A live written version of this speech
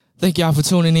Thank y'all for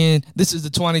tuning in. This is the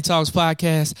Twanee Talks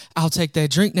podcast. I'll take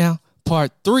that drink now.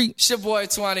 Part 3. It's your boy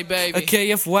Twanee, baby. A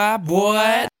KFY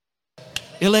boy.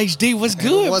 ILLHD, what's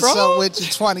good, what's bro? What's up with your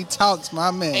Twanee Talks,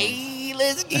 my man? Hey,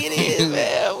 let's get it,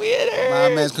 man. We in there.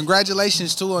 My man,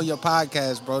 congratulations too on your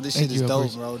podcast, bro. This shit is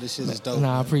dope, bro. This shit is dope.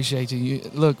 Nah, I appreciate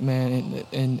you. Look, man,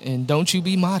 and don't you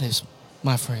be modest,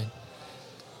 my friend.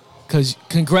 Because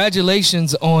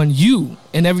congratulations on you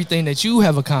and everything that you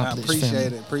have accomplished. I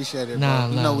appreciate it, bro.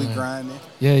 You know we grinding.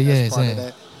 Yeah, That's part of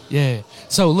that. Yeah.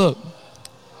 So, look,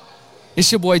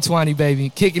 it's your boy Twanee, baby,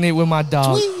 kicking it with my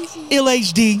dog,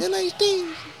 ILLHD.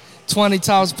 Twanee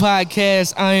Talks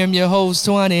podcast. I am your host,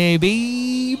 Twanee,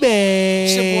 baby.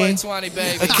 It's your boy Twanee,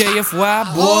 baby. A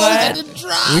KFY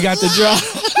boy. We got the drop.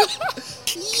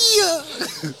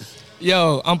 Yeah.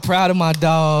 Yo, I'm proud of my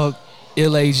dog,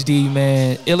 ILLHD,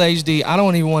 man. ILLHD, I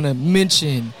don't even want to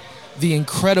mention the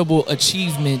incredible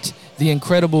achievement, the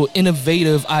incredible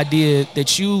innovative idea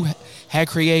that you had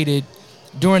created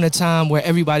during a time where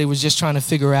everybody was just trying to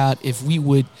figure out if we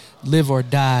would live or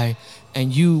die.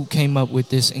 And you came up with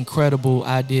this incredible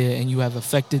idea, and you have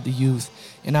affected the youth.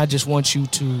 And I just want you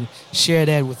to share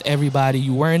that with everybody.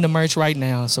 You're wearing the merch right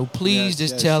now, so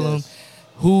please tell them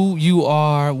who you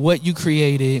are, what you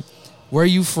created, where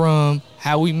you from,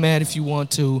 how we met if you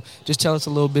want to. Just tell us a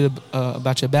little bit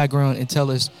about your background and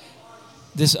tell us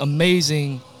this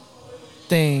amazing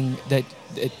thing, that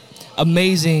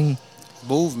amazing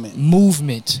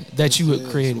movement that you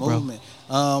created, bro.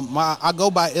 I go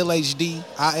by ILLHD,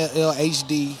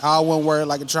 ILLHD, all one word,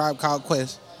 like a Tribe Called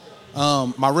Quest.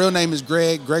 My real name is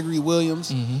Gregory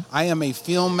Williams. Mm-hmm. I am a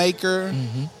filmmaker,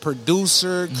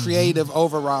 producer, creative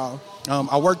overall.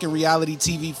 I work in reality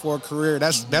TV for a career.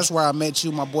 That's where I met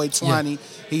you, my boy Twanee. Yeah.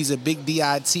 He's a big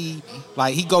DIT.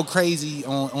 Like, he go crazy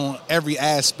on every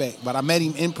aspect. But I met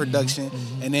him in production,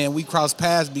 and then we crossed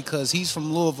paths because he's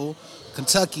from Louisville,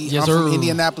 Kentucky. Yes, I'm from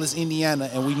Indianapolis, Indiana,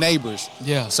 and we neighbors.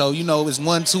 Yeah. So, it's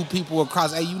 1-2 people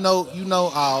across. Hey, you know,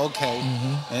 oh, okay.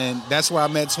 And that's where I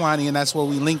met Twanee, and that's where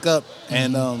we link up.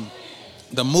 And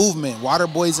the movement, Water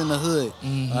Boys in the Hood.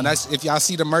 That's, if y'all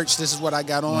see the merch, this is what I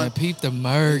got on. Man, peep the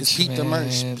merch, Peep the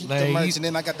merch. And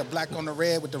then I got the black on the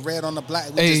red with the red on the black.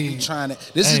 We just be trying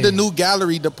to. This is the new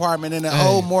gallery department, and it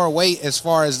hold more weight as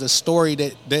far as the story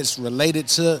that's related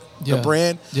to the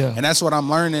brand. Yeah. And that's what I'm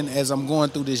learning as I'm going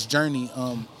through this journey.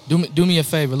 Do me a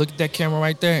favor. Look at that camera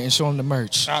right there and show them the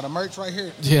merch. The merch right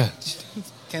here. Yeah.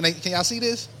 Can y'all see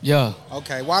this? Yeah.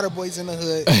 Okay, Water Boys in the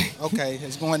Hood. Okay,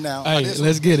 it's going now. Hey,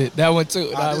 let's get it. That one too.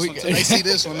 They see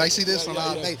this one. This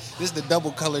is the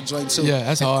double color joint too. Yeah,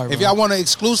 that's hard. If y'all want an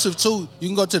exclusive too, you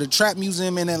can go to the Trap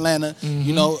Museum in Atlanta.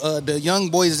 The Young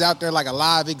Boys is out there like a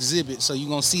live exhibit, so you're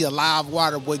gonna see a live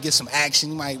Water Boy get some action.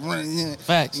 You might run.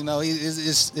 Facts.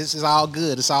 It's all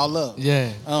good. It's all love.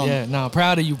 Yeah. I'm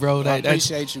proud of you, bro. I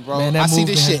appreciate you, bro. Man, I see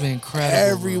this shit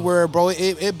everywhere, bro.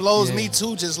 It blows me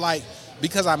too. Just like.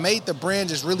 Because I made the brand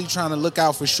just really trying to look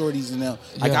out for shorties and them.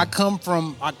 Like, I come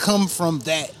from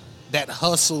that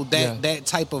hustle, that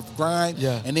type of grind.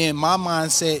 Yeah. And then my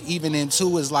mindset even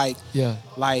into is like you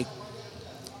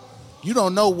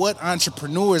don't know what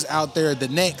entrepreneurs out there, the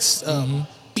next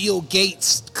Bill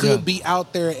Gates could be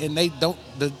out there, and they don't.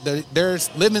 Their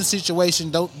living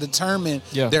situation don't determine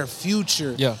their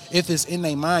future. Yeah. If it's in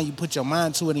their mind, you put your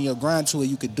mind to it and your grind to it,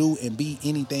 you could do and be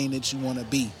anything that you want to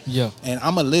be. Yeah. And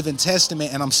I'm a living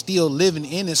testament, and I'm still living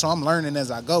in it, so I'm learning as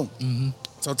I go.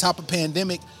 So top of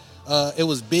pandemic, it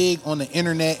was big on the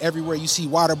internet. Everywhere you see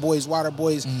Water Boys.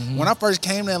 When I first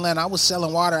came to Atlanta, I was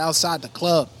selling water outside the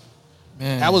club.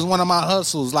 Man. That was one of my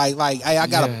hustles. Like, hey, I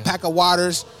got a pack of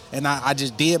waters, and I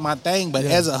just did my thing. But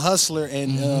as a hustler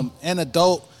and an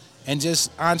adult and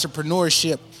just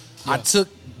entrepreneurship, I took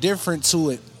different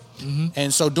to it.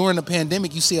 And so during the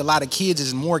pandemic, you see a lot of kids.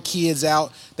 There's more kids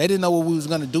out. They didn't know what we was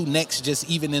going to do next, just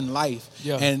even in life.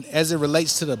 Yeah. And as it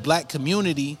relates to the black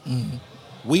community,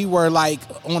 we were like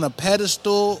on a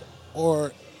pedestal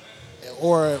or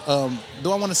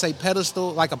do I want to say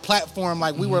pedestal, like a platform,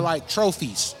 like we were like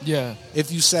trophies. Yeah.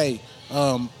 If you say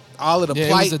all of the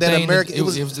plight that America, it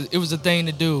was a thing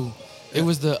to do. It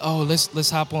was let's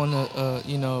hop on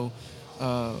the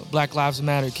Black Lives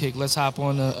Matter kick. Let's hop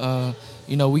on the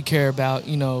we care about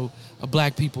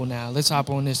black people now. Let's hop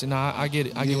on this. And I get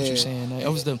it. I get what you're saying. Like,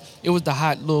 it was the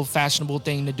hot little fashionable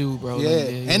thing to do, bro.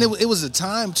 Yeah. And it was a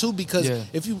time too, because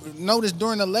if you notice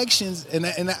during elections, and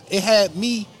it had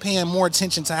me paying more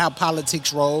attention to how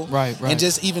politics roll. Right. And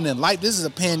just even in life, this is a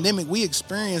pandemic. We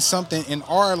experienced something in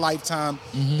our lifetime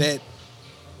that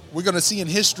we're gonna see in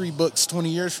history books 20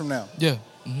 years from now. Yeah.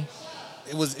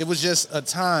 It was just a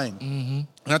time.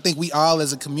 And I think we all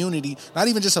as a community, not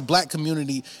even just a black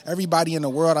community, everybody in the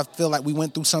world, I feel like we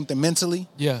went through something mentally.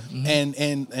 Yeah.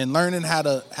 Mm-hmm. And learning how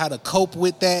to cope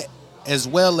with that as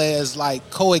well as like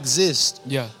coexist.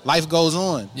 Yeah. Life goes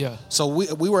on. Yeah. So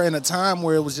we were in a time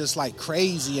where it was just like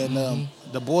crazy. And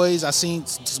the boys, I seen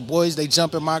boys, they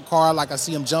jump in my car like I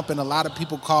see them jumping a lot of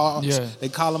people cars. Yeah. They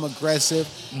call them aggressive,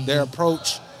 their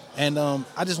approach. And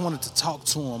I just wanted to talk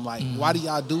to them like, why do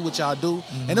y'all do what y'all do?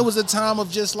 And it was a time of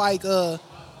just like,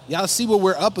 y'all see what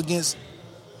we're up against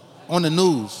on the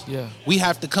news. Yeah. We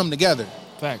have to come together.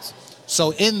 Facts.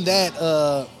 So in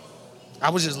that, I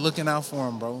was just looking out for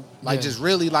him, bro. Like just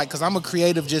really like, cause I'm a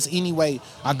creative just anyway.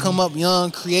 I come up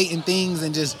young, creating things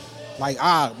and just like,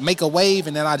 make a wave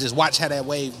and then I just watch how that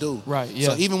wave do. Right, yeah.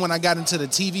 So even when I got into the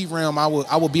TV realm, I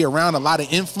would be around a lot of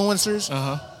influencers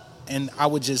and I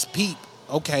would just peep,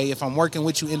 okay, if I'm working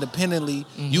with you independently,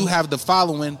 you have the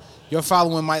following. Your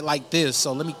following might like this,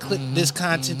 so let me clip this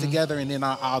content together, and then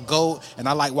I'll go. And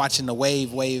I like watching the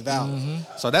wave out.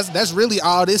 So that's really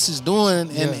all this is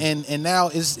doing, and now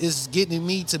it's getting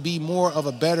me to be more of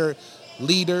a better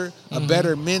leader, a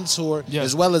better mentor,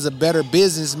 as well as a better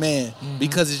businessman,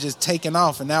 because it's just taking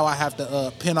off. And now I have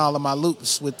to pin all of my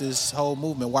loops with this whole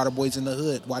movement. Water Boys in the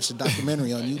Hood. Watch the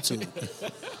documentary on YouTube.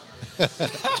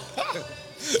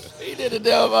 He did it,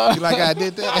 though, You like I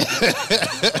did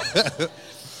that?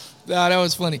 Nah, that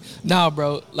was funny. Nah,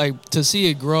 bro, like to see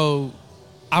it grow.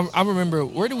 I remember,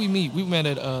 where did we meet? We met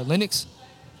at Lennox.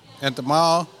 At the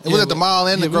mall. It was at the mall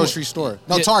and the grocery store.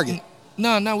 No, Target.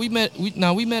 No, we met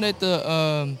at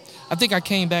the. I think I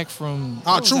came back from.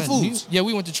 True Foods. Yeah,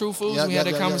 we went to True Foods. We had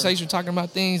a conversation talking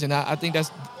about things, and I think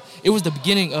it was the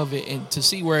beginning of it, and to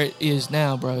see where it is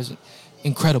now, bro, is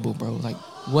incredible, bro. Like,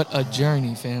 what a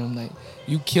journey, fam. Like,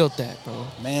 you killed that, bro.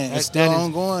 Man, it's still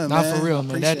ongoing, man. Not for real,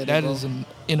 man. That is an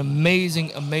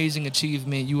amazing, amazing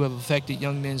achievement. You have affected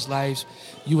young men's lives.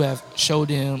 You have showed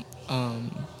them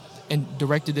and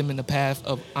directed them in the path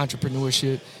of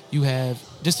entrepreneurship. You have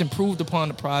just improved upon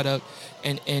the product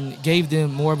and gave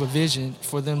them more of a vision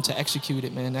for them to execute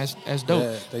it, man. That's dope.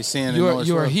 Yeah, they seeing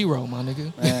you're a hero, my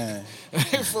nigga. Man.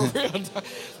 For real.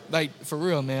 Like, for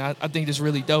real, man. I think it's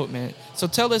really dope, man. So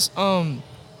tell us,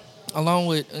 along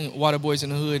with Water Boys in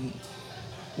the Hood,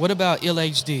 what about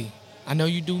ILLHD? I know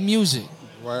you do music.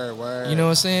 Word. You know what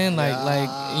I'm saying? Like,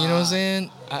 you know what I'm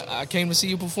saying? I came to see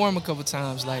you perform a couple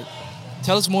times. Like,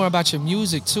 tell us more about your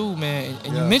music too, man.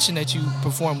 And you mentioned that you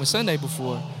performed with Sunday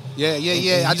before. Yeah.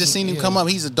 I just seen him come up.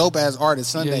 He's a dope ass artist.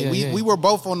 Sunday. We were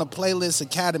both on the Playlist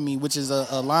Academy, which is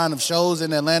a line of shows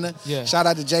in Atlanta. Yeah. Shout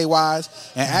out to Jay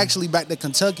Wise. And actually back to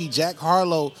Kentucky, Jack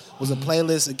Harlow was a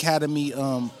Playlist Academy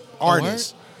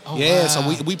artist. Oh, yeah, wow.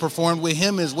 so we performed with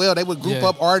him as well. They would group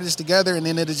up artists together, and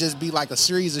then it'd just be like a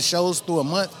series of shows through a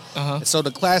month. So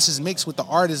the classes mixed with the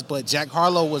artists, but Jack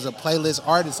Harlow was a Playlist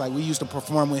artist. Like, we used to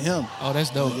perform with him. Oh, that's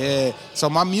dope. Yeah. So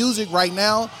my music right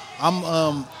now,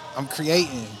 I'm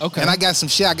creating. Okay. And I got some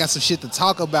shit to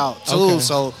talk about too.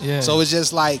 Okay. So it's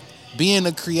just like being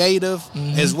a creative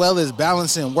as well as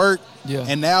balancing work. Yeah.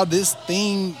 And now this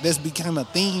thing that's become a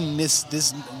thing,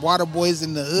 this Water Boys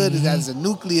in the Hood is as a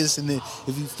nucleus, and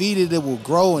if you feed it, it will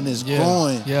grow, and it's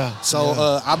growing. Yeah.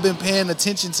 So I've been paying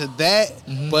attention to that,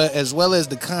 but as well as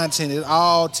the content, it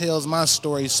all tells my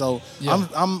story. So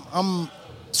I'm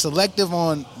selective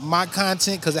on my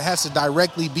content because it has to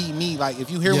directly be me. Like,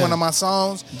 if you hear one of my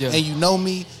songs and you know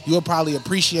me, you'll probably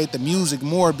appreciate the music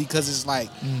more because it's like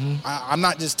I'm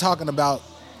not just talking about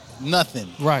nothing.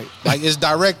 Right. Like, it's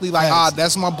directly like,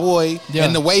 that's my boy. Yeah.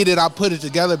 And the way that I put it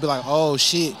together, be like, oh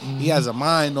shit, he has a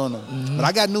mind on him. But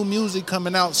I got new music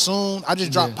coming out soon. I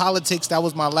just dropped Politics. That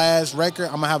was my last record.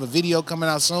 I'm gonna have a video coming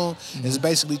out soon. It's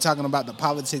basically talking about the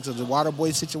politics of the Water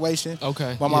Boy situation.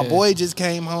 Okay. But my boy just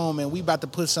came home and we about to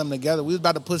put something together. We was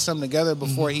about to put something together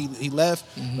before he left.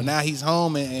 But now he's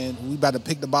home and we about to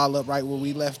pick the ball up right where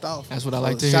we left off. That's what I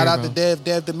like to hear. Shout out to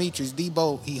Dev Demetrius,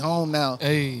 Debo. He home now.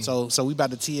 Hey. So we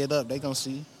about to tee it up. They gonna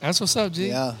see. That's what's up, G.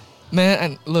 Yeah. Man,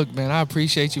 and look, man, I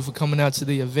appreciate you for coming out to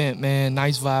the event, man.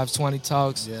 Nice vibes, Twanee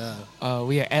Talks. Yeah.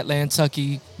 We at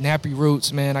Atlantucky, Nappy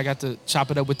Roots, man. I got to chop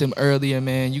it up with them earlier,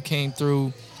 man. You came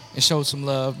through and showed some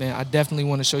love, man. I definitely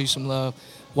want to show you some love.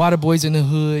 Water Boys in the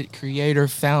Hood, creator,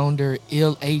 founder,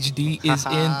 ILLHD is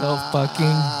in the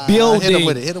fucking building.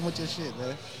 Hit him with your shit,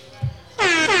 man.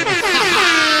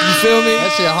 You feel me?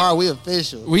 That shit hard. We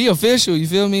official. You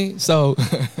feel me? So.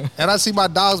 And I see my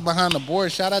dogs behind the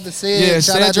board. Shout out to Sid. Yeah,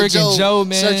 Shout out to Cedric and Joe,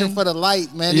 man. Searching for the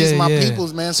light, man. These are my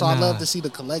peoples, man. So I love to see the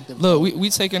collective. Look, we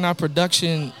taking our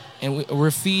production and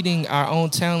we're feeding our own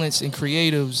talents and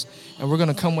creatives, and we're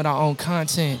gonna come with our own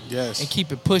content and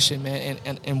keep it pushing, man,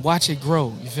 and watch it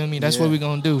grow. You feel me? That's what we're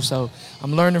gonna do. So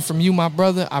I'm learning from you, my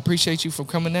brother. I appreciate you for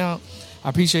coming out. I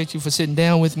appreciate you for sitting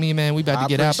down with me, man. We about to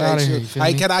get out of here.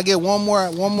 Hey, can I get one more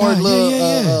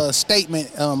little statement,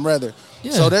 rather?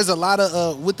 Yeah. So there's a lot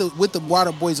of with the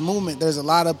Water Boys movement. There's a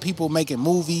lot of people making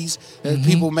movies. There's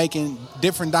people making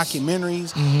different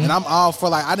documentaries, and I'm all for,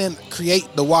 like, I didn't create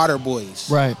the Water Boys,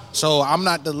 right? So I'm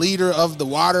not the leader of the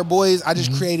Water Boys. I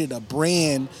just created a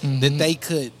brand that they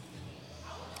could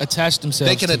attach themselves.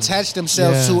 They can attach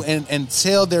themselves to and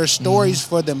tell their stories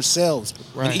for themselves.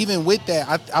 Right. And even with that,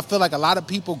 I feel like a lot of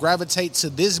people gravitate to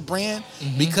this brand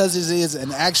because it is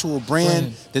an actual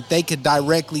brand that they could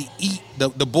directly eat. The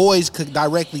boys could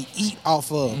directly eat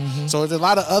off of. So there's a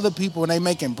lot of other people, and they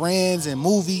making brands and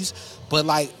movies, but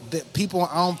like the people,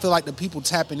 I don't feel like the people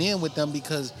tapping in with them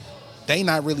because they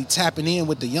not really tapping in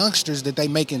with the youngsters that they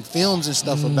making films and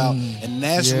stuff about. And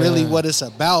that's really what it's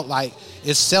about. Like,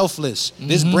 it's selfless.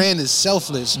 This brand is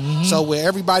selfless. So with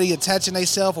everybody attaching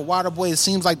themselves a Water Boy, it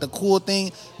seems like the cool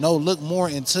thing. No, look more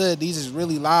into it. These is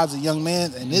really lives of young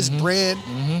men, and this brand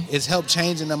is help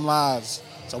changing them lives.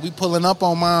 So we pulling up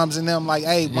on moms and them like,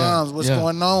 hey, moms, what's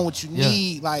going on? What you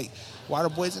need? Like, Water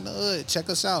Boys in the hood. Check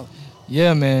us out.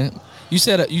 Yeah, man. You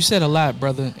said a lot,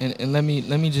 brother, and let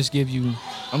me just give you.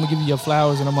 I'm gonna give you your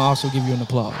flowers, and I'm gonna also give you an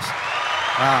applause.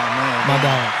 Wow, man, my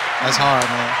dog. That's hard,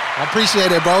 man. I appreciate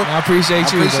it, bro. I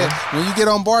appreciate you. When you get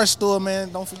on Barstool,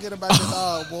 man, don't forget about your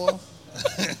dog, boy.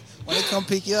 When they come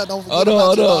pick you up, don't forget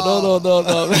about your dog.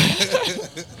 No.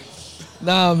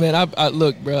 Nah, man. I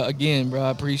look, bro. Again, bro.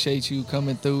 I appreciate you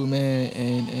coming through,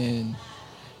 man,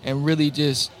 and really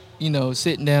just, you know,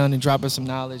 sitting down and dropping some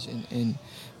knowledge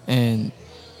and.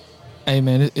 Hey,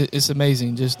 man, it's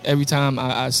amazing. Just every time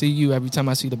I see you, every time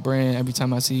I see the brand, every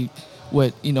time I see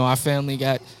what, you know, our family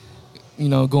got, you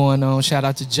know, going on. Shout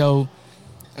out to Joe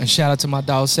and shout out to my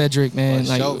dog Cedric, man.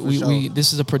 We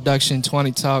this is a production,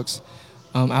 Twanee Talks.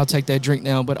 I'll take that drink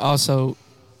now, but also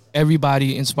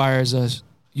everybody inspires us.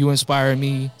 You inspire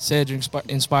me. Cedric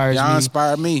inspires me. Y'all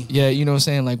inspire me. Yeah, you know what I'm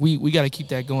saying? Like, we got to keep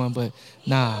that going, but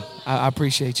nah, I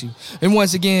appreciate you. And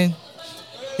once again,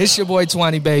 it's your boy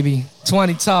Twanee, baby.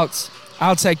 Twanee Talks.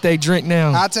 I'll take that drink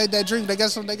now. I'll take that drink. They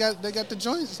got the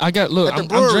joints. I'm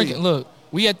drinking. Look,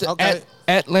 we at the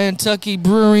Atlantucky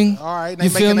Brewing. All right, they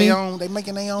making their own. They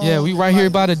making their own. Yeah, we right here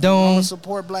by the dome. To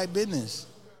support black business.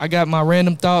 I got my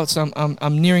random thoughts.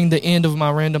 I'm nearing the end of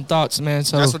my random thoughts, man.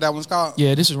 So that's what that one's called.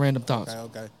 Yeah, this is random thoughts.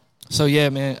 Okay. So yeah,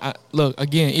 man. Look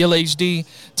again, ILLHD,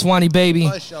 Twanee baby.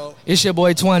 It's your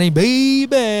boy Twanee baby.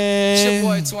 It's your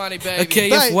boy Twanee baby. Okay,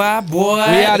 it's why boy.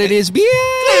 We out of this bitch.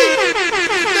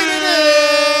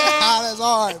 That's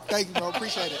hard. Thank you, bro.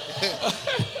 Appreciate it.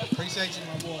 Appreciate you,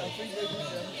 my boy.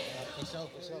 For sure.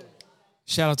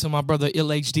 Shout out to my brother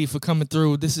ILLHD for coming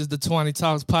through. This is the Twanee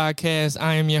Talks podcast.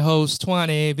 I am your host,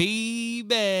 Twanee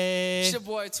baby. It's your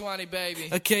boy Twanee baby.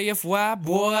 Okay, if why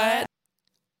boy.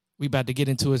 We about to get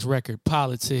into his record,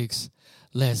 Politics.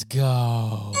 Let's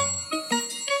go.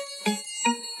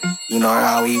 You know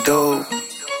how we do.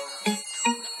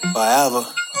 Forever.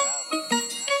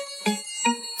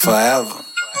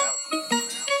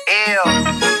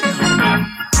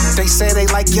 They say they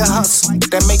like your hustle,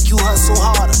 that make you hustle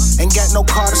harder. Ain't got no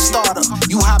car to start up,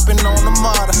 you hopping on the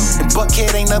martyr. And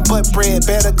Buckhead ain't nothing but bread,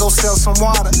 better go sell some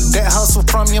water. That hustle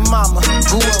from your mama,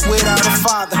 grew up without a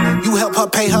father. You help her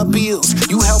pay her bills,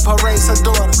 you help her raise her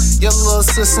daughter. Your little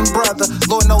sis and brother,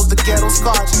 Lord knows the ghetto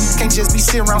scarred you. Can't just be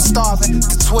sitting around starving.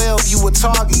 The 12, you a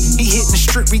target, he hitting the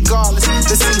strip regardless.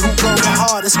 Let's see who go the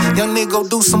hardest. Young nigga go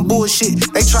do some bullshit,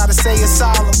 they try to say it's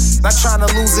solemn. Not trying to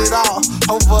lose it all,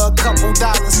 over a couple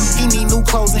dollars. He need new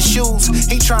clothes and shoes.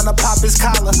 He tryna pop his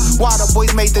collar. Water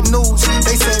Boys made the news.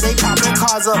 They say they popping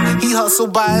cars up. He hustle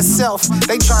by himself.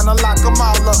 They tryna lock him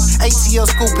all up. ATL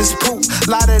scoop his poop.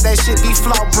 Lot of that shit be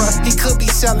flawed, bruh. He could be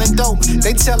selling dope.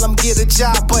 They tell him get a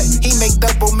job, but he make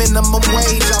double minimum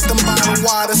wage off them bottled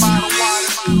waters.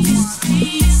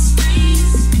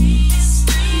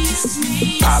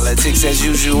 Politics as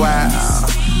usual.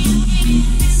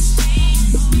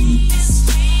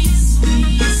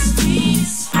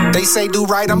 They say do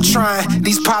right, I'm trying.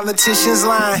 These politicians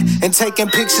lying and taking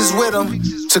pictures with them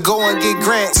to go and get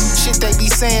grants. Shit they be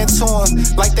saying to them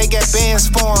like they got bands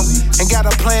for them and got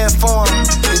a plan for them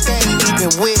that they ain't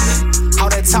even with. All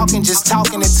that talking, just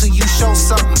talking until you show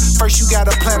something. First you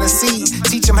gotta plant a seed,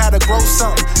 teach them how to grow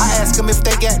something. I ask them if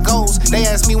they got goals, they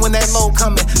ask me when that load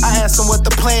coming. I ask them what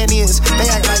the plan is, they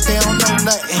act like they don't know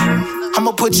nothing.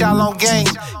 I'ma put y'all on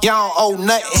game, y'all don't owe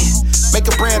nothing. Make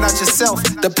a brand out yourself,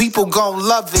 the people gon'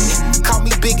 love it. Call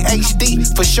me Big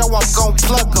ILLHD, for sure I'm gon'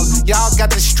 plug them. Y'all got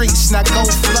the streets, now go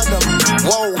flood them.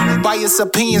 Whoa, bias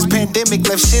opinions, pandemic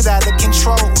left shit out of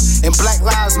control. And Black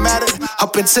Lives Matter,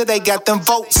 up until they got them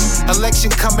votes.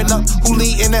 Election coming up, who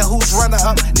leading and who's running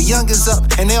up? The young is up,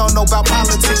 and they don't know about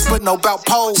politics, but know about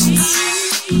polls.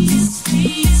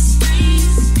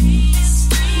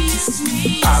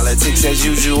 Politics as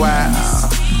usual.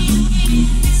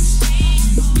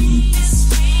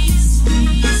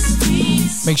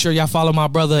 Make sure y'all follow my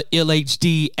brother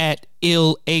ILLHD at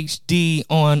ILLHD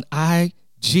on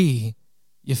IG.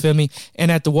 You feel me?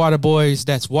 And at the Water Boys,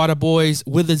 that's Water Boys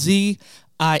with a Z,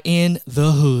 I in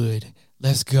the hood.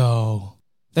 Let's go.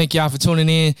 Thank y'all for tuning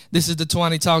in. This is the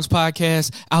Twanee Talks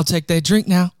podcast. I'll take that drink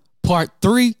now. Part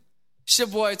 3. It's your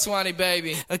boy Twanee,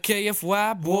 baby. A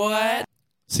KFY boy.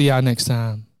 See y'all next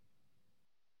time.